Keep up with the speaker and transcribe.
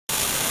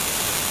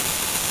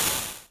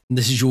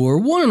This is your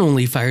one and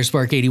only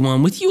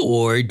Firespark81 with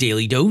your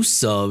daily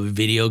dose of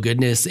video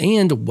goodness,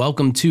 and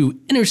welcome to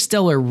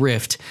Interstellar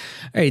Rift.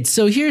 Alright,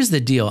 so here's the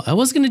deal. I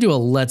was going to do a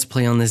Let's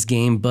Play on this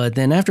game, but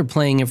then after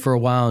playing it for a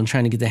while and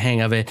trying to get the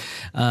hang of it,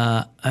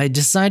 I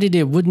decided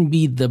it wouldn't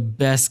be the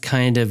best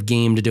kind of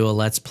game to do a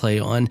Let's Play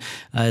on.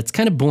 It's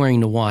kind of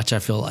boring to watch, I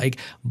feel like,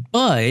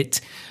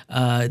 but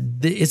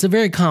it's a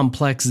very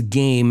complex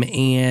game,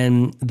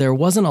 and there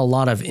wasn't a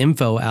lot of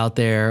info out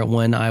there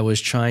when I was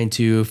trying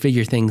to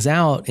figure things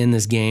out in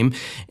this game,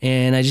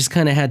 and I just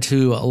kind of had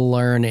to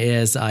learn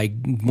as I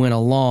went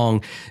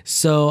along.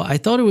 So I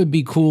thought it would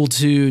be cool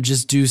to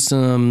just do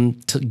some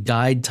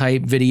guide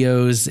type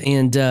videos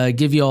and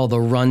give you all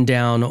the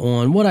rundown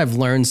on what I've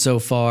learned so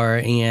far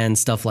and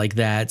stuff like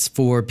that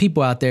for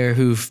people out there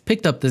who've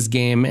picked up this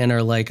game and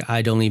are like,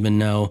 I don't even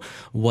know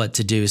what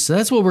to do. So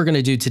that's what we're going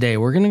to do today.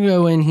 We're going to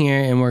go in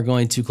here and we're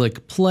going to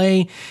click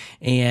play,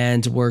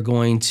 and we're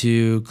going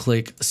to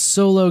click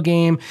solo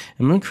game.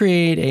 I'm going to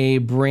create a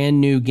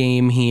brand new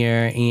game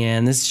here,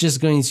 and this is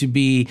just going to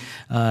be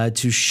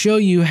to show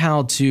you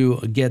how to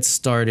get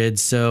started.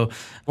 So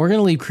we're going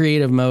to leave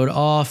creative mode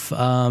off,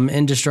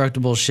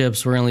 indestructible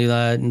ships, we're going to leave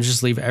that and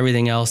just leave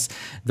everything else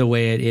the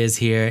way it is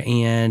here,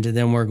 and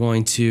then we're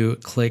going to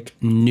click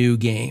new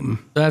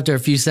game. So after a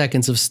few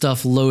seconds of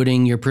stuff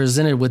loading, you're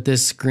presented with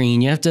this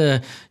screen. You have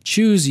to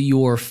choose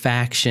your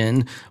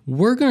faction.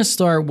 We're going to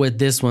start with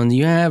this one.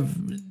 You have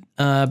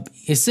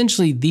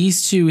essentially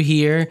these two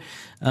here.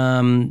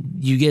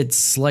 You get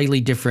slightly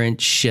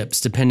different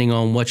ships depending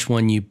on which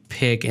one you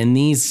pick, and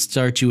these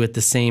start you with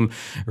the same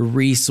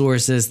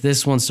resources.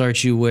 This one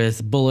starts you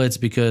with bullets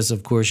because,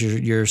 of course,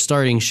 your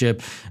starting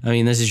ship, I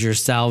mean, this is your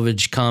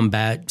salvage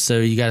combat, so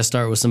you got to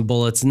start with some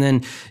bullets. And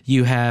then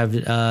you have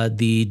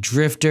the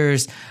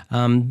drifters.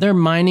 They're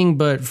mining,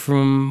 but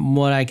from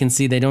what I can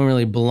see, they don't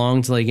really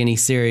belong to like any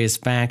serious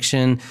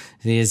faction.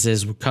 This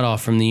is cut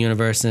off from the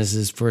universe, and this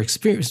is for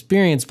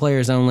experienced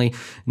players only.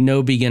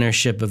 No beginner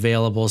ship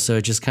available, so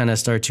it just kind of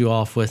starts you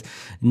off with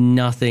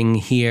nothing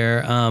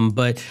here.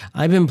 But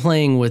I've been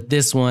playing with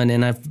this one,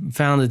 and I've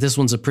found that this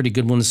one's a pretty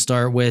good one to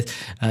start with.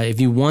 If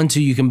you want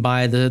to, you can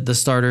buy the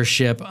starter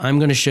ship. I'm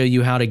going to show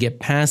you how to get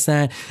past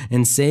that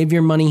and save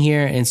your money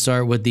here and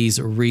start with these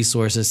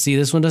resources. See,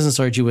 this one doesn't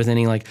start you with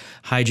any like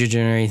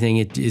hydrogen or anything.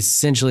 It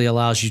essentially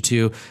allows you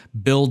to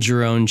build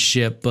your own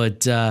ship,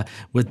 but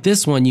with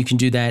this one, you can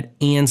do that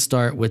and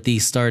start with the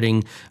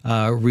starting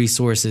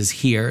resources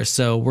here.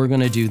 So we're going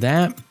to do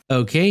that.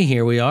 Okay,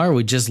 here we are.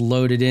 We just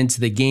loaded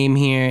into the game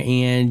here,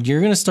 and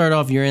you're going to start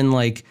off, you're in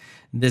like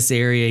this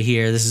area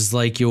here. This is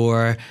like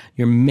your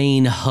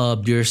main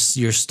hub, your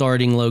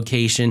starting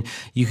location.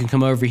 You can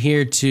come over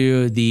here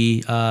to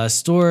the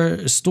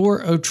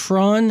Storeotron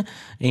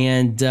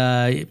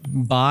and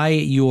buy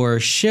your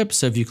ship.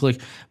 So if you click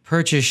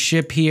purchase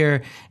ship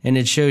here, and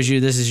it shows you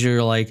this is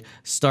your like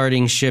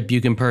starting ship you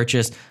can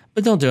purchase.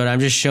 But don't do it. I'm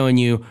just showing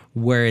you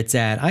where it's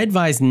at. I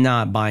advise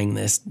not buying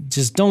this.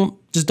 Just don't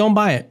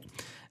buy it.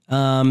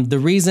 The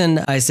reason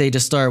I say to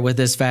start with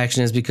this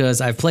faction is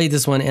because I've played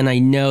this one and I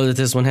know that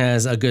this one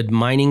has a good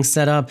mining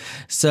setup.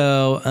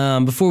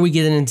 So before we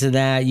get into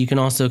that, you can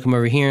also come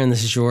over here, and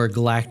this is your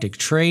galactic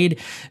trade.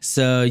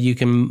 So you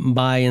can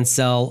buy and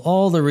sell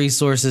all the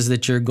resources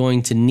that you're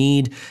going to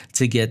need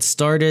to get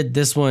started.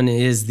 This one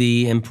is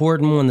the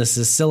important one. This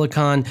is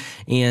silicon,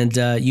 and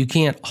you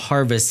can't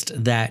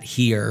harvest that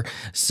here.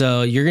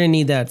 So you're going to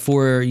need that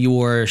for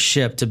your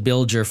ship to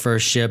build your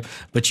first ship,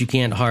 but you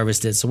can't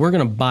harvest it. So we're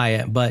going to buy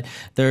it, but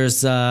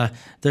there's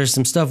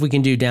some stuff we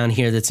can do down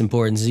here that's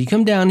important. So you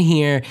come down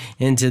here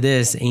into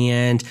this,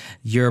 and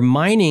your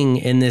mining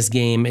in this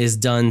game is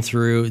done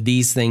through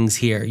these things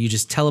here. You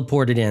just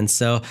teleport it in.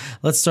 So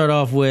let's start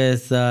off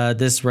with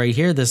this right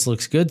here. This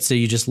looks good. So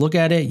you just look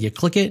at it, you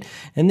click it,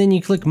 and then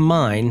you click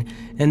mine,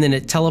 and then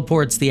it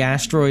teleports the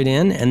asteroid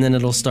in, and then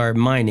it'll start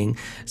mining.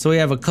 So we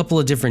have a couple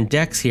of different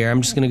decks here.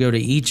 I'm just going to go to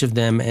each of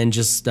them and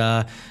just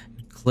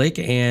click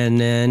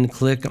and then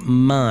click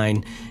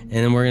mine.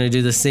 And then we're going to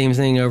do the same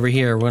thing over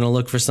here. We're going to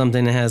look for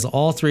something that has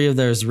all three of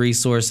those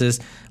resources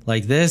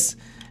like this.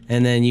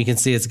 And then you can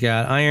see it's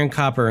got iron,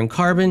 copper, and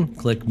carbon.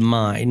 Click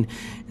mine.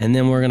 And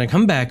then we're going to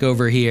come back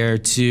over here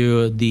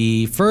to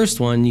the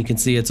first one. You can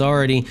see it's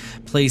already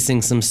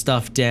placing some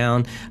stuff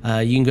down.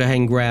 You can go ahead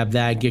and grab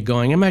that, get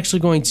going. I'm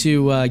actually going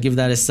to give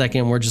that a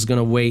second. We're just going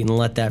to wait and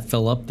let that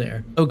fill up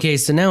there. Okay,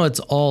 so now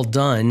it's all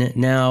done.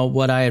 Now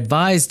what I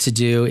advise to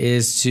do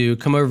is to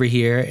come over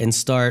here and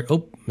start,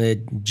 oh,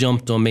 it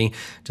jumped on me,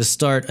 to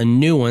start a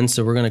new one.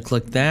 So we're going to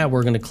click that.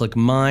 We're going to click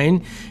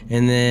mine.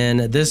 And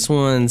then this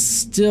one's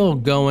still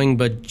going,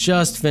 but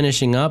just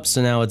finishing up.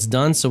 So now it's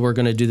done. So we're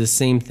going to do the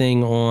same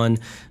thing on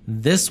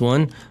this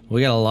one.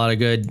 We got a lot of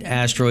good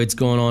asteroids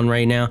going on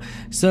right now.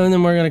 So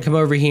then we're going to come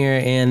over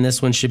here, and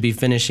this one should be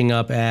finishing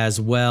up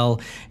as well.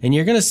 And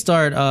you're going to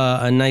start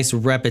a nice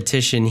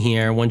repetition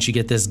here once you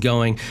get this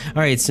going.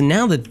 All right, so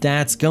now that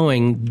that's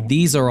going,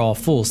 these are all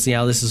full. See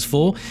how this is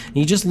full? And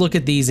you just look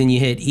at these and you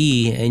hit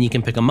E and you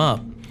can pick them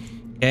up.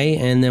 Okay,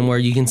 and then where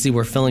you can see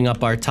we're filling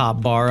up our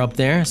top bar up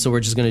there. So we're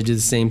just gonna do the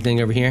same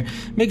thing over here.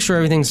 Make sure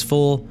everything's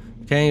full.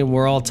 Okay,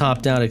 we're all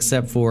topped out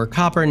except for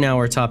copper. Now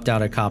we're topped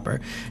out at copper.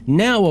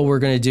 Now what we're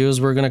gonna do is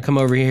we're gonna come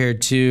over here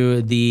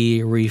to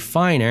the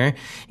refiner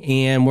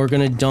and we're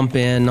gonna dump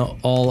in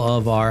all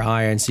of our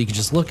iron. So you can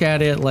just look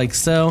at it like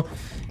so,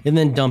 and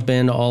then dump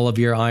in all of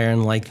your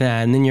iron like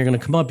that. And then you're gonna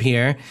come up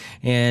here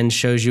and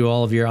shows you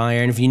all of your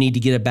iron. If you need to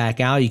get it back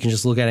out, you can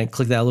just look at it and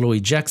click that little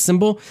eject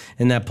symbol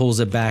and that pulls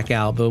it back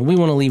out. But we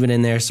wanna leave it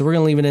in there. So we're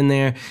gonna leave it in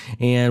there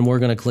and we're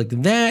gonna click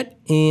that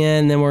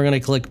and then we're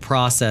gonna click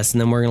process and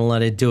then we're gonna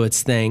let it do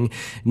its thing.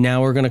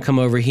 Now we're gonna come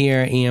over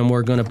here and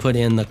we're gonna put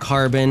in the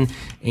carbon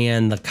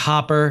and the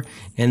copper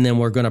and then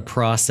we're gonna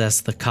process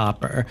the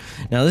copper.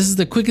 Now this is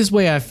the quickest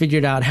way I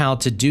figured out how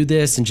to do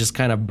this and just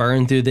kind of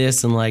burn through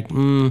this in like,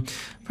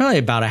 probably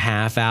about a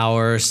half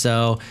hour or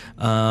so.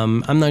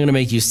 I'm not gonna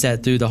make you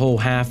set through the whole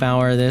half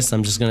hour of this.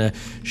 I'm just gonna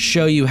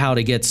show you how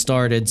to get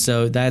started.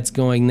 So that's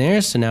going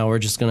there. So now we're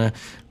just gonna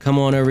come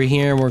on over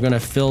here and we're gonna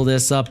fill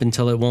this up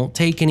until it won't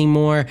take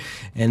anymore.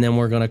 And then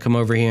we're gonna come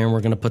over here and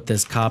we're gonna put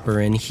this copper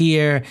in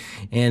here.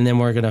 And then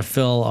we're gonna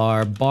fill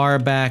our bar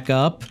back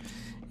up.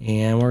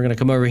 And we're gonna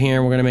come over here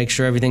and we're gonna make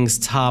sure everything's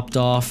topped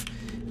off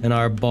and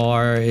our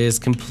bar is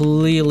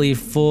completely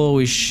full.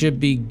 We should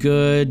be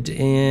good.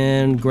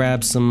 And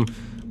grab some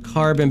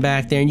carbon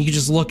back there and you can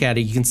just look at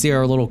it. You can see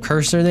our little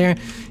cursor there.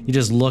 You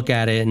just look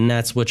at it and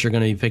that's what you're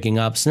going to be picking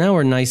up. So now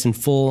we're nice and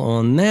full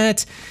on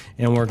that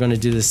and we're going to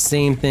do the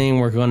same thing.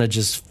 We're going to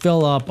just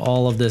fill up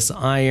all of this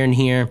iron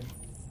here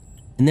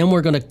and then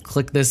we're going to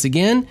click this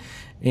again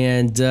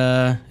and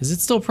is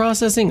it still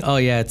processing? Oh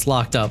yeah, it's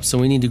locked up. So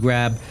we need to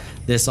grab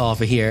this off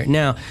of here.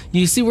 Now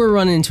you see we're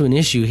running into an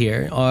issue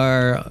here.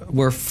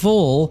 We're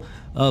full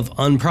of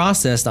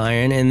unprocessed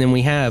iron and then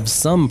we have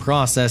some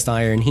processed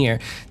iron here.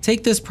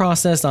 Take this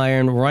processed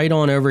iron right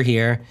on over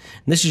here.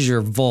 This is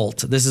your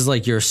vault. This is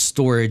like your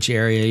storage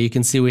area. You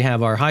can see we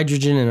have our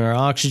hydrogen and our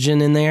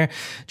oxygen in there.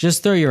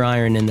 Just throw your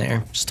iron in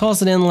there. Just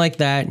toss it in like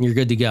that and you're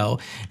good to go.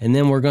 And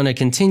then we're going to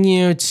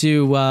continue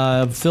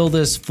to fill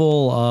this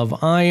full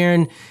of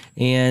iron.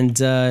 And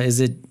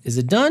is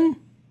it done?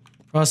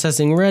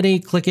 Processing ready,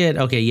 click it.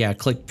 Okay, yeah,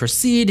 click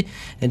proceed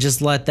and just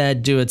let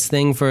that do its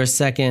thing for a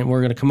second.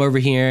 We're gonna come over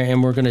here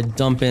and we're gonna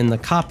dump in the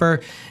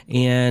copper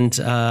and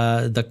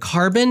the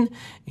carbon.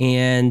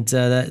 And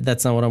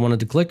that's not what I wanted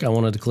to click. I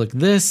wanted to click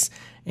this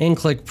and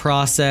click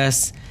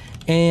process.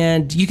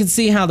 And you can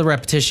see how the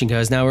repetition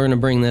goes. Now we're gonna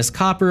bring this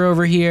copper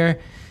over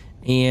here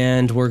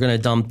and we're gonna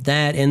dump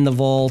that in the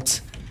vault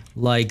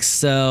like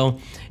so.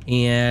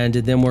 And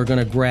then we're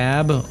gonna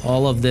grab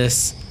all of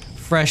this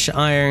fresh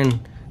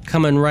iron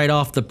coming right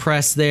off the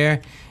press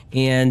there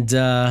and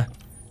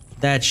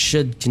that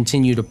should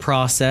continue to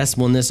process.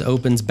 When this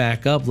opens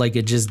back up like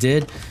it just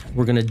did,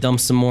 we're gonna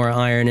dump some more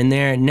iron in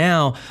there.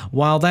 Now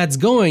while that's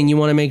going, you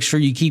want to make sure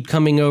you keep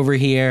coming over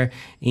here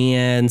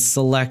and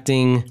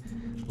selecting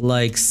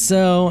like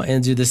so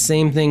and do the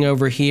same thing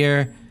over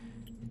here.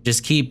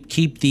 Just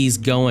keep these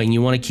going.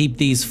 You want to keep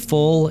these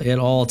full at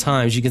all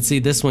times. You can see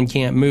this one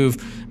can't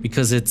move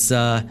because it's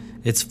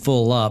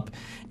full up.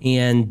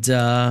 And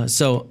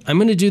so I'm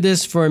going to do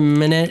this for a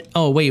minute.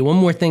 Oh, wait, one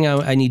more thing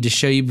I need to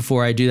show you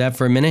before I do that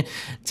for a minute.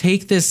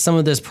 Take some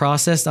of this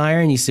processed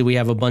iron. You see we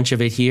have a bunch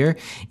of it here.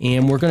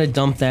 And we're going to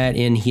dump that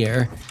in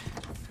here.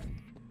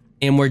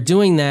 And we're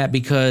doing that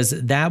because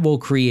that will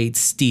create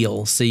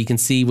steel. So you can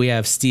see we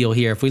have steel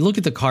here. If we look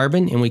at the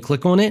carbon and we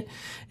click on it,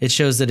 it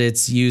shows that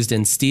it's used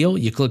in steel.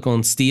 You click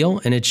on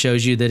steel and it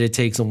shows you that it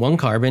takes 1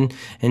 carbon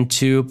and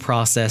 2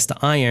 processed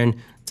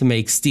iron to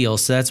make steel.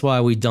 So that's why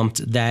we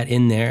dumped that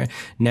in there.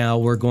 Now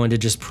we're going to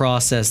just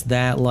process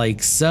that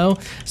like so.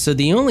 So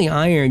the only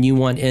iron you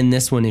want in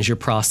this one is your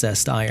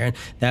processed iron.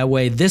 That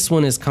way this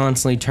one is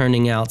constantly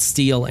turning out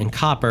steel and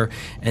copper,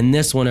 and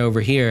this one over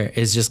here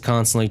is just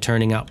constantly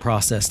turning out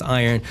processed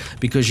iron,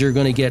 because you're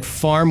going to get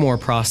far more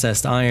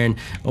processed iron,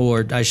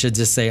 or I should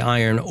just say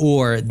iron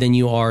ore, than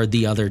you are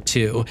the other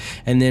two.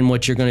 And then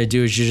what you're going to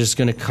do is you're just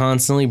going to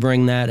constantly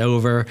bring that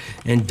over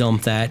and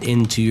dump that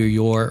into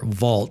your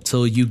vault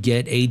till you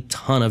get a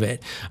ton of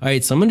it. All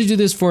right, so I'm going to do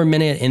this for a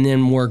minute and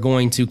then we're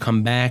going to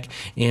come back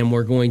and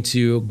we're going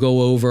to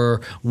go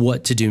over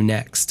what to do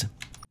next.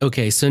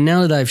 Okay, so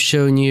now that I've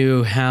shown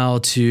you how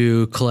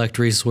to collect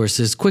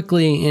resources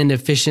quickly and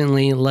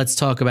efficiently, let's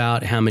talk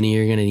about how many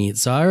you're going to need.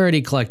 So I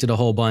already collected a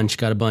whole bunch,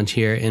 got a bunch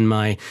here in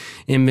my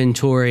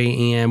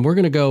inventory, and we're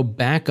going to go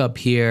back up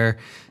here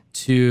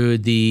to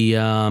the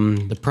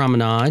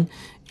promenade,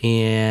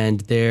 and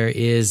there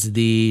is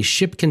the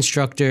ship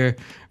constructor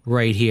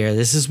right here.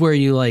 This is where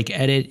you like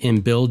edit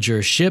and build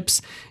your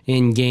ships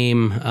in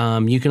game.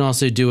 You can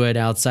also do it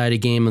outside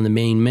of game on the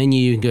main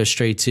menu. You can go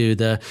straight to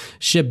the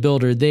ship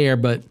builder there,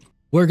 but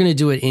We're going to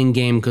do it in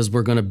game because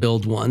we're going to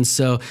build one.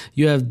 So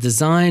you have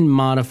design,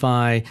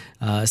 modify,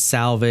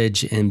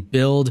 salvage, and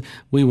build.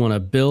 We want to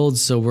build,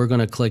 so we're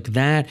going to click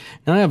that.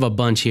 Now I have a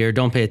bunch here.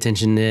 Don't pay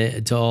attention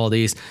to all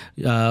these.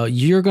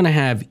 You're going to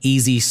have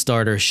easy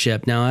starter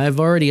ship. Now I've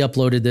already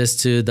uploaded this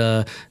to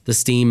the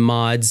Steam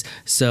mods,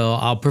 so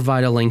I'll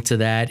provide a link to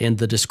that in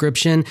the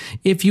description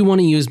if you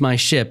want to use my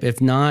ship.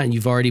 If not,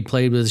 you've already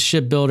played with a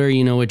ship builder,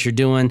 you know what you're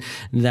doing,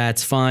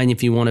 that's fine.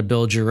 If you want to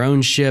build your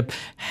own ship,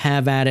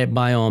 have at it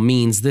by all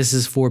means. This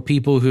is for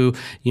people who,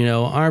 you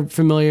know, aren't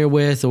familiar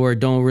with or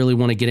don't really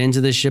want to get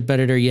into the ship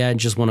editor yet and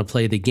just want to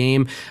play the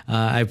game.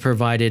 I've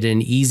provided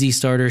an easy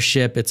starter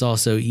ship. It's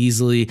also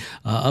easily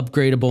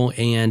upgradable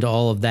and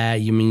all of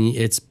that. You mean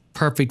it's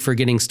perfect for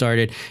getting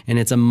started, and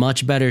it's a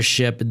much better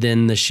ship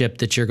than the ship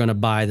that you're going to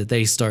buy that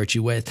they start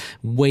you with.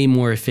 Way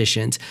more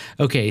efficient.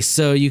 Okay,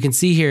 so you can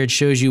see here it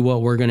shows you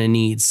what we're going to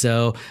need.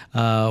 So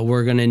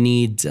we're going to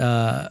need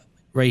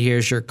right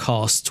here's your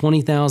cost: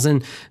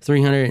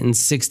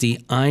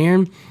 20,360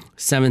 iron,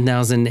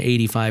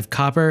 7,085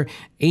 copper,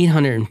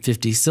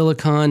 850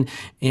 silicon,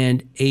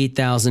 and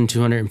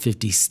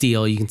 8,250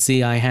 steel. You can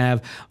see I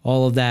have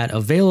all of that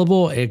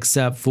available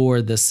except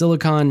for the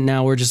silicon.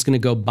 Now we're just going to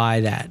go buy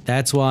that.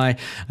 That's why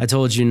I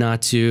told you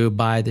not to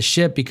buy the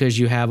ship, because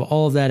you have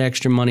all of that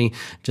extra money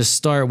to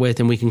start with.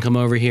 And we can come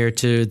over here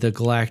to the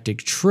galactic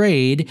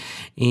trade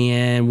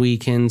and we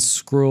can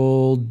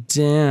scroll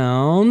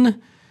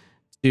down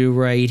to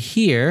right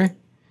here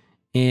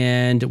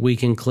and we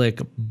can click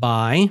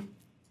buy.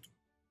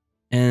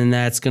 And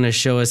that's going to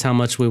show us how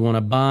much we want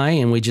to buy.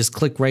 And we just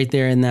click right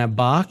there in that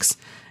box.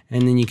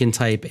 And then you can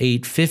type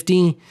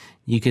 850.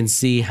 You can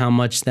see how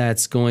much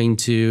that's going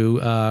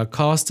to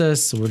cost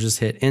us. So we'll just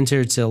hit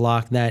enter to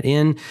lock that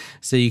in.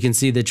 So you can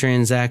see the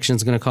transaction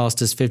is going to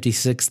cost us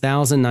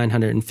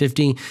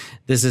 56,950.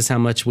 This is how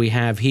much we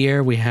have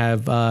here. We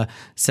have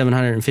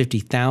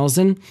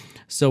 750,000.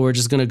 So we're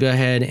just going to go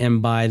ahead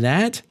and buy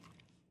that.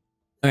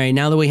 All right,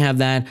 now that we have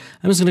that,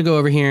 I'm just going to go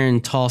over here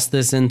and toss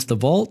this into the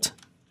vault.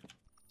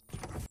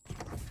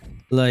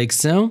 Like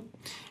so.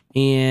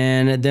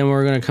 And then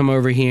we're going to come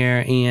over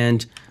here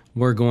and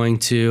we're going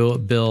to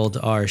build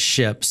our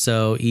ship.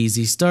 So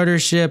easy starter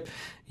ship.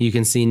 You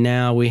can see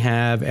now we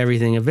have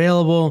everything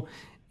available,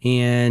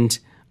 and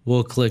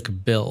we'll click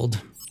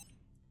build.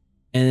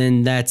 And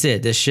then that's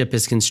it. The ship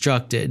is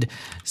constructed.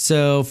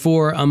 So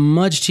for a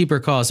much cheaper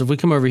cost, if we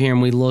come over here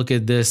and we look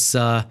at this,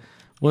 what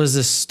does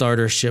this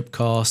starter ship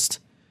cost?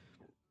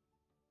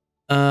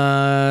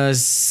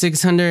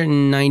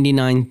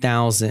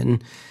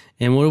 699,000.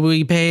 And what do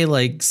we pay?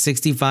 Like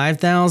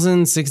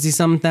 65,000,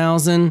 60-some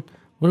thousand.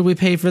 What do we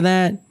pay for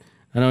that?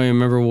 I don't even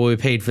remember what we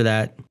paid for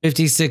that.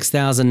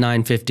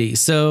 56,950.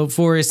 So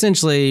for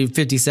essentially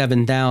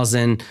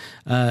 57,000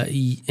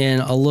 in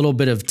a little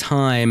bit of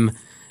time,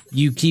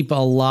 you keep a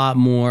lot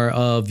more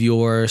of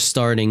your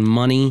starting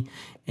money.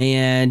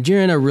 And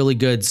you're in a really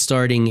good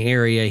starting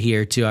area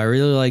here too. I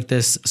really like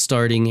this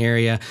starting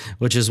area,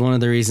 which is one of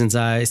the reasons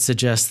I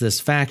suggest this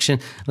faction.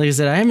 Like I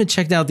said, I haven't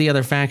checked out the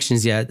other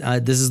factions yet.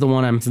 This is the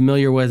one I'm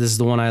familiar with. This is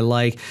the one I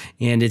like,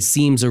 and it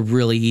seems a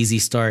really easy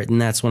start,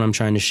 and that's what I'm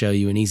trying to show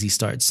you, an easy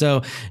start.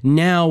 So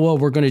now what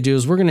we're going to do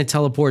is we're going to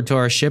teleport to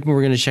our ship, and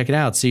we're going to check it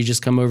out. So you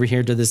just come over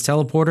here to this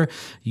teleporter,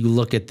 you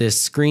look at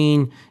this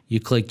screen, you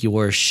click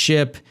your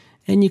ship,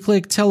 and you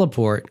click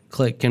teleport,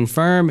 click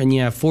confirm, and you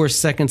have 4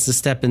 seconds to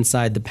step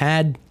inside the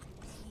pad.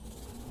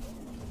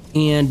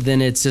 And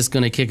then it's just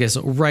going to kick us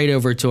right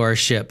over to our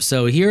ship.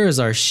 So here is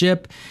our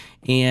ship.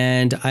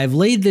 And I've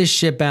laid this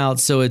ship out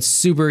so it's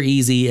super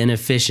easy and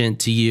efficient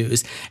to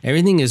use.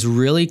 Everything is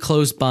really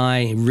close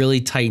by,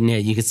 really tight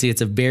knit. You can see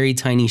it's a very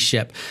tiny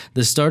ship.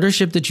 The starter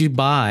ship that you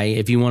buy,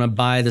 if you want to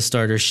buy the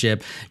starter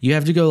ship, you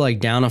have to go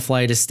like down a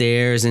flight of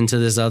stairs into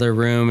this other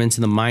room,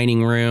 into the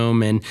mining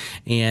room, and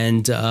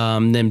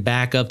then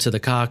back up to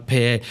the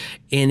cockpit.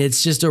 And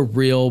it's just a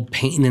real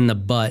pain in the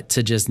butt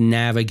to just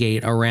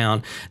navigate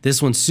around.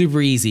 This one's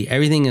super easy.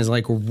 Everything is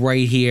like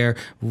right here,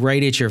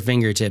 right at your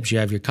fingertips. You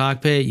have your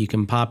cockpit, you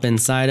can pop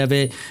inside of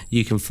it,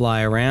 you can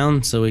fly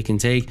around. So we can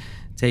take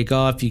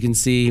off. You can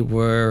see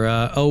we're,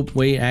 oh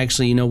wait,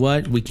 actually, you know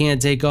what? We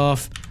can't take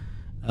off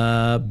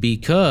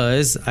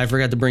because I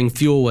forgot to bring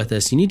fuel with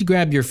us. You need to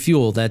grab your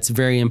fuel. That's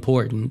very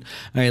important.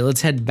 All right,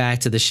 let's head back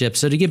to the ship.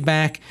 So to get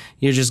back,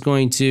 you're just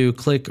going to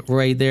click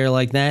right there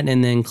like that,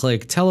 and then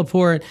click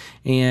teleport,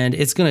 and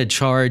it's going to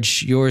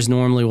charge. Yours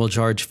normally will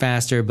charge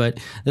faster, but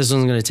this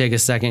one's going to take a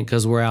second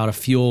because we're out of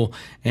fuel,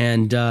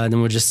 and then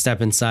we'll just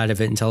step inside of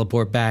it and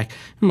teleport back.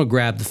 I'm going to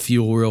grab the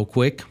fuel real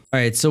quick. All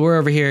right, so we're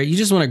over here. You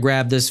just want to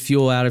grab this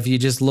fuel out. If you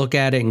just look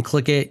at it and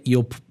click it,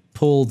 you'll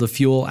pull the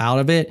fuel out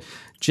of it.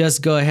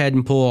 Just go ahead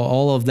and pull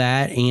all of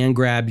that and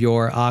grab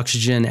your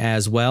oxygen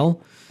as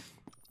well.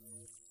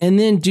 And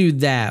then do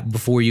that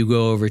before you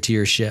go over to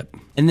your ship.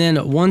 And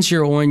then once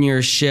you're on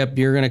your ship,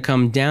 you're going to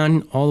come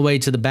down all the way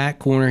to the back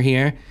corner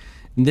here.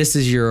 This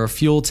is your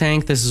fuel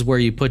tank. This is where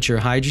you put your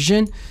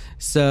hydrogen.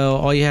 So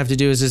all you have to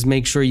do is just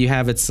make sure you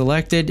have it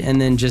selected, and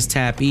then just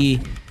tap E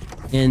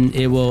and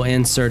it will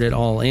insert it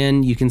all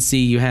in. You can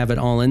see you have it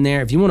all in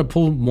there. If you want to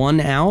pull one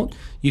out,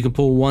 you can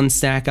pull one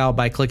stack out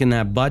by clicking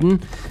that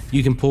button.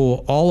 You can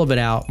pull all of it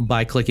out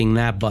by clicking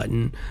that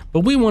button,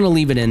 but we want to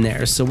leave it in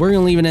there. So we're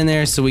going to leave it in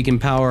there so we can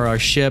power our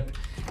ship.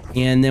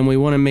 And then we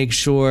want to make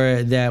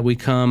sure that we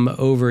come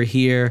over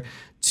here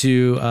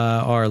to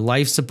our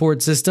life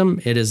support system.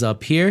 It is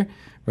up here.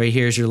 Right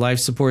here is your life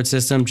support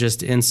system.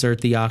 Just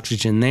insert the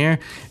oxygen there.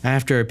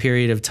 After a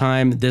period of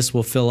time, this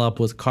will fill up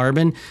with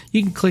carbon.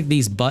 You can click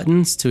these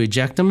buttons to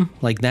eject them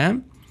like that.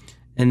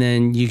 And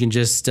then you can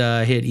just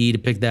hit E to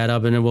pick that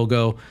up, and it will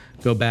go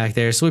back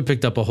there. So we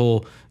picked up a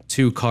whole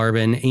 2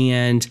 carbon.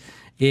 And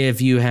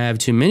if you have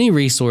too many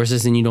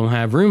resources and you don't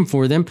have room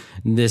for them,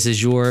 this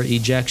is your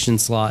ejection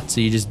slot. So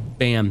you just,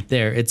 bam,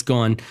 there, it's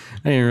gone.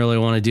 I didn't really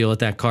want to deal with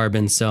that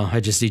carbon, so I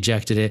just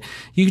ejected it.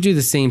 You can do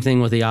the same thing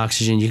with the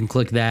oxygen. You can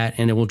click that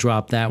and it will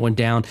drop that one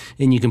down,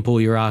 and you can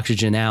pull your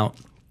oxygen out.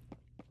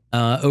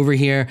 Over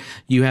here,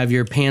 you have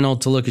your panel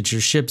to look at your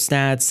ship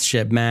stats,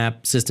 ship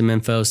map, system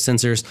info,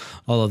 sensors,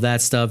 all of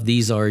that stuff.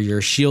 These are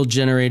your shield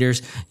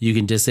generators. You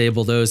can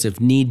disable those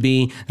if need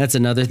be. That's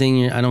another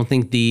thing. I don't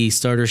think the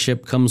starter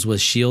ship comes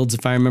with shields,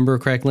 if I remember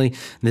correctly.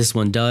 This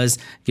one does.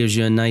 Gives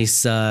you a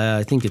nice,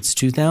 I think it's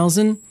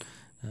 2,000.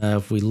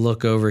 If we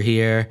look over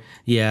here,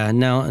 yeah,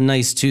 now a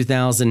nice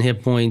 2,000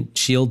 hit point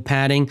shield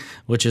padding,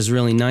 which is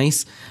really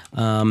nice.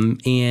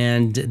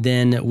 And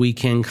then we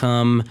can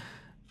come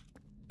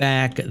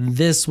back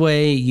this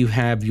way. You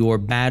have your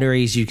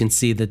batteries. You can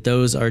see that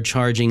those are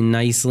charging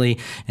nicely.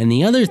 And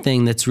the other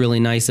thing that's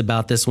really nice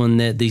about this one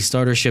that the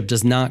starter ship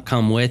does not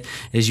come with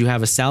is you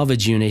have a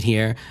salvage unit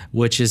here,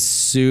 which is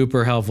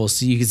super helpful.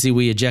 So you can see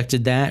we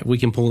ejected that. We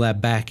can pull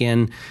that back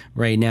in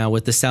right now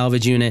with the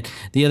salvage unit.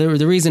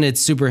 The reason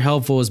it's super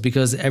helpful is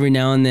because every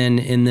now and then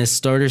in this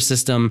starter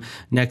system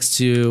next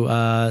to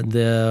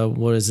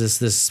what is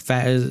this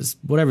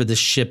whatever this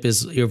ship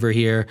is over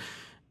here,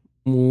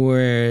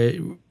 where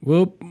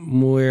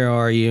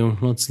are you?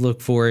 Let's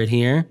look for it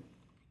here.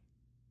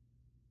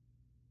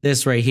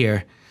 This right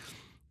here.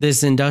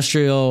 This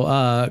industrial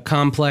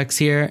complex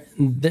here,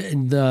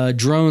 the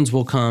drones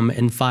will come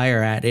and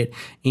fire at it.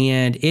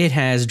 And it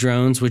has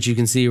drones, which you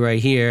can see right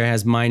here, it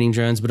has mining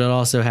drones, but it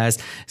also has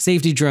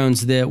safety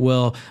drones that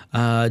will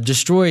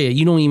destroy it.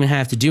 You don't even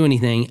have to do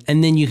anything.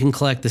 And then you can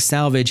collect the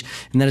salvage.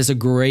 And that is a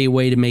great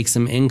way to make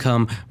some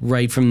income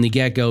right from the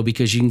get-go,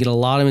 because you can get a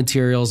lot of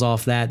materials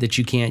off that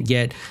you can't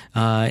get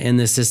in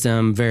the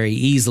system very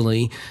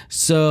easily.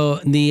 So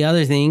the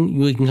other thing,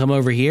 we can come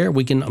over here.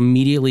 We can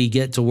immediately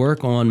get to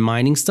work on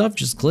mining stuff.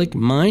 Just click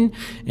mine,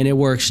 and it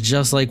works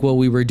just like what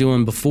we were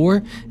doing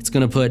before. It's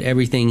going to put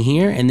everything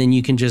here, and then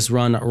you can just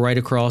run right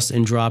across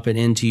and drop it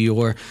into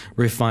your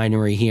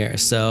refinery here.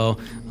 So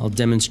I'll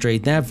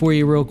demonstrate that for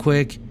you real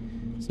quick.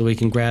 So we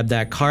can grab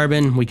that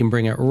carbon, we can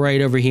bring it right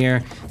over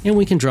here, and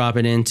we can drop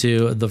it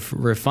into the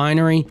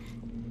refinery.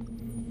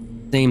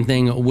 Same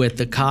thing with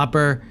the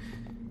copper.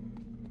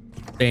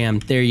 Bam,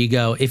 there you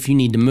go. If you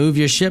need to move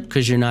your ship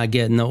because you're not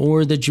getting the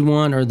ore that you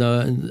want or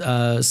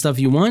the stuff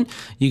you want,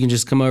 you can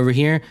just come over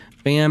here,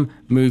 bam,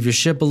 move your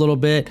ship a little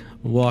bit,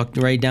 walk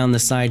right down the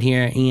side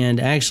here. And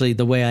actually,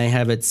 the way I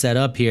have it set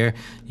up here,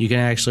 you can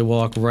actually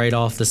walk right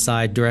off the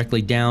side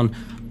directly down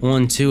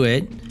onto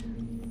it.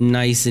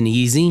 Nice and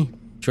easy.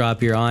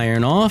 Drop your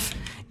iron off.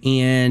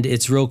 And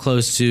it's real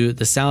close to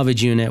the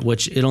salvage unit,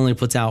 which it only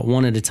puts out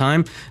one at a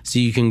time. So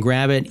you can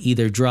grab it,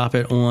 either drop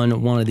it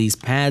on one of these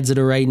pads that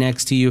are right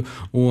next to you,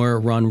 or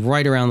run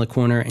right around the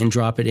corner and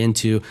drop it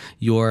into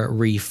your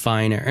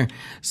refiner.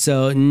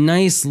 So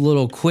nice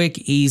little quick,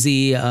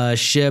 easy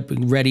ship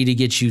ready to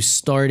get you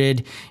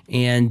started,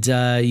 and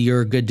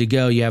you're good to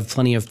go. You have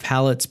plenty of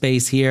pallet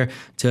space here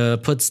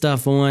to put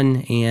stuff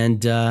on,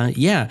 and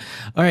yeah.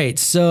 All right,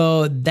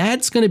 so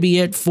that's going to be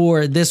it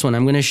for this one.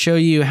 I'm going to show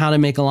you how to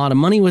make a lot of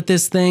money with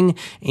this thing,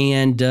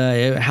 and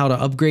how to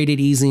upgrade it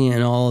easy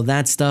and all of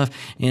that stuff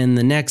in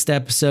the next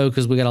episode,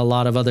 because we got a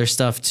lot of other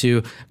stuff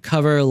to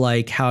cover,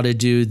 like how to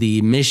do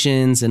the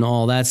missions and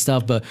all that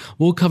stuff, but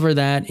we'll cover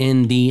that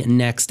in the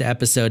next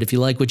episode. If you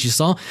like what you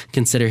saw,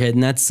 consider hitting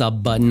that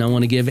sub button. I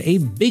want to give a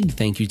big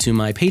thank you to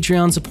my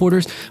Patreon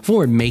supporters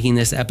for making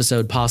this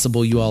episode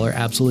possible. You all are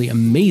absolutely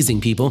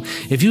amazing people.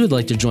 If you would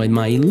like to join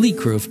my elite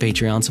crew of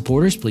Patreon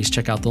supporters, please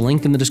check out the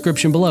link in the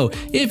description below.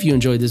 If you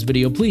enjoyed this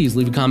video, please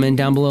leave a comment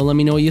down below. Let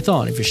me know what you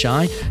thought. If you're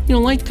shy, you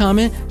don't like to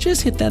comment,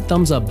 just hit that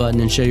thumbs up button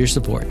and show your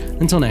support.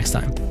 Until next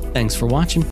time, thanks for watching.